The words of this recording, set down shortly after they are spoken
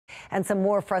And some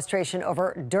more frustration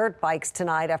over dirt bikes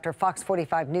tonight after Fox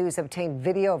 45 News obtained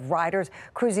video of riders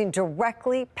cruising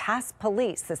directly past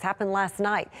police. This happened last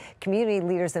night. Community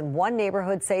leaders in one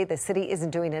neighborhood say the city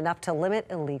isn't doing enough to limit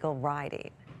illegal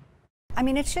riding. I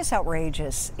mean, it's just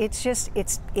outrageous.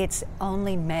 It's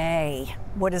only May.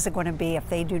 What is it going to be if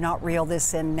they do not reel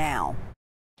this in now?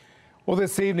 Well,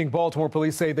 this evening, Baltimore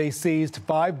police say they seized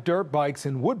 5 dirt bikes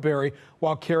in Woodbury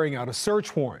while carrying out a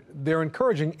search warrant. They're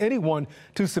encouraging anyone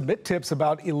to submit tips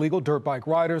about illegal dirt bike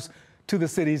riders to the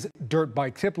city's dirt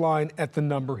bike tip line at the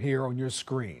number here on your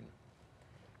screen.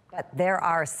 But there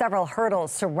are several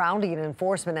hurdles surrounding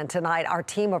enforcement, and tonight our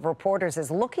team of reporters is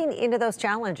looking into those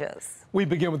challenges. We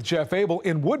begin with Jeff Abel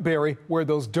in Woodbury, where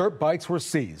those dirt bikes were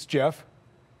seized. Jeff?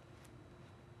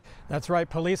 That's right.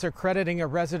 Police are crediting a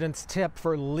resident's tip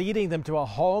for leading them to a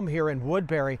home here in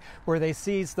Woodbury where they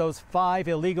seized those 5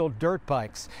 illegal dirt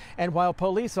bikes. And while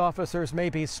police officers may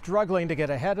be struggling to get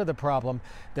ahead of the problem,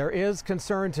 there is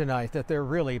concern tonight that they're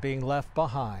really being left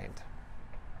behind.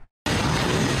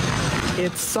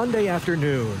 It's Sunday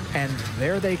afternoon, and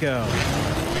there they go.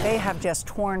 They have just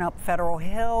torn up Federal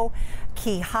Hill,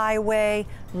 Key Highway,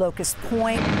 Locust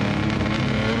Point.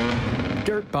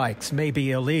 Dirt bikes may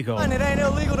be illegal. And it ain't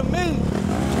illegal to me.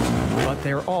 But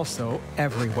they're also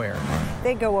everywhere.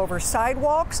 They go over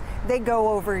sidewalks. They go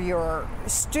over your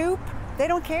stoop. They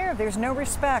don't care. There's no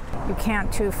respect. You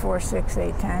can't 2, 4, 6,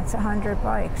 8, 10. It's 100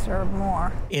 bikes or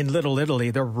more. In Little Italy,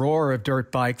 the roar of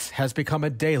dirt bikes has become a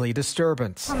daily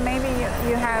disturbance. Well, maybe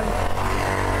you have,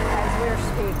 as we're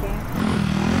speaking,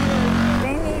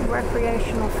 they need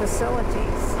recreational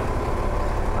facilities.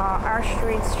 Our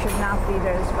streets should not be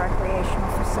those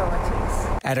recreational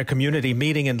facilities. At a community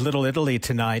meeting in Little Italy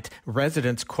tonight,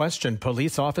 residents questioned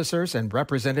police officers and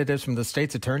representatives from the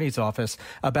state's attorney's office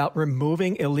about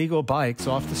removing illegal bikes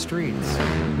off the streets.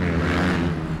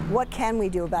 What can we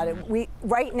do about it?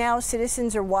 Right now,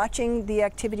 citizens are watching the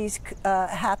activities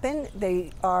happen.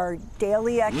 They are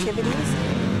daily activities.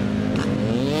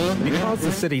 Because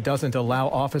the city doesn't allow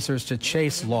officers to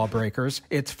chase lawbreakers,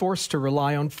 it's forced to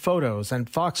rely on photos and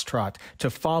Foxtrot to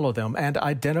follow them and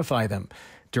identify them.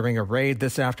 During a raid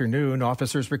this afternoon,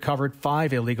 officers recovered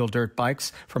 5 illegal dirt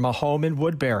bikes from a home in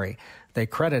Woodbury. They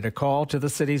credit a call to the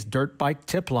city's dirt bike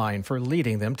tip line for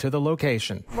leading them to the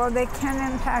location. Well, they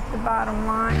can impact the bottom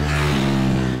line.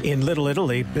 In Little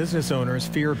Italy, business owners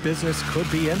fear business could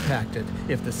be impacted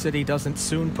if the city doesn't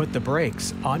soon put the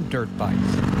brakes on dirt bikes.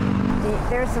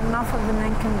 There's enough of an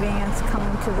inconvenience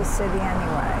coming to the city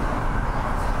anyway.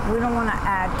 We don't want to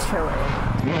add to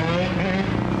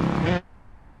it.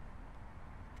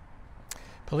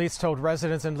 Police told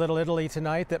residents in Little Italy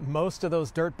tonight that most of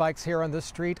those dirt bikes here on the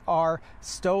street are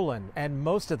stolen, and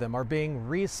most of them are being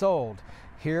resold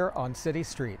here on city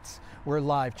streets. We're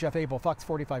live. Jeff Abel, Fox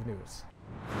 45 News.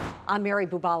 I'm Mary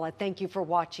Bubala. Thank you for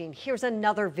watching. Here's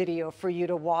another video for you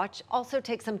to watch. Also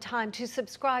take some time to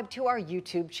subscribe to our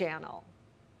YouTube channel.